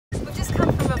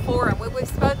forum where we've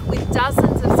spoken with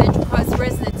dozens of Central Coast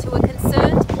residents who are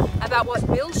concerned about what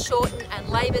Bill Shorten and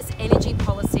Labor's energy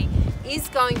policy is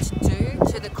going to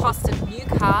do to the cost of new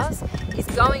cars, is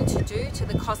going to do to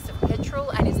the cost of petrol,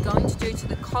 and is going to do to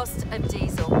the cost of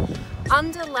diesel.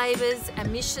 Under Labor's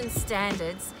emissions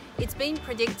standards, it's been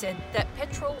predicted that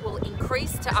petrol will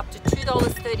increase to up to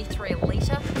 $2.33 a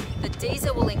litre, the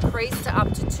diesel will increase to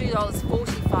up to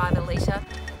 $2.45 a litre.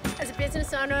 As a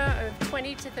business owner of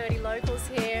 20 to 30 locals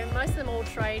here, most of them all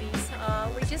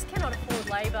tradies, we just cannot afford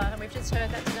labour, and we've just heard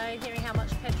that today, hearing how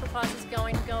much petrol prices are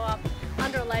going to go up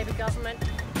under a Labor government,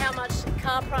 how much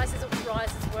car prices will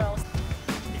rise as well.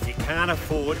 If you can't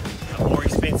afford a more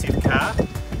expensive car,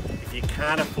 if you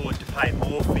can't afford to pay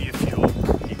more for your fuel,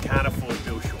 you can't afford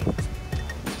Bill Shorten.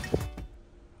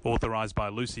 Authorised by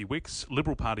Lucy Wicks,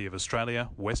 Liberal Party of Australia,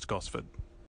 West Gosford.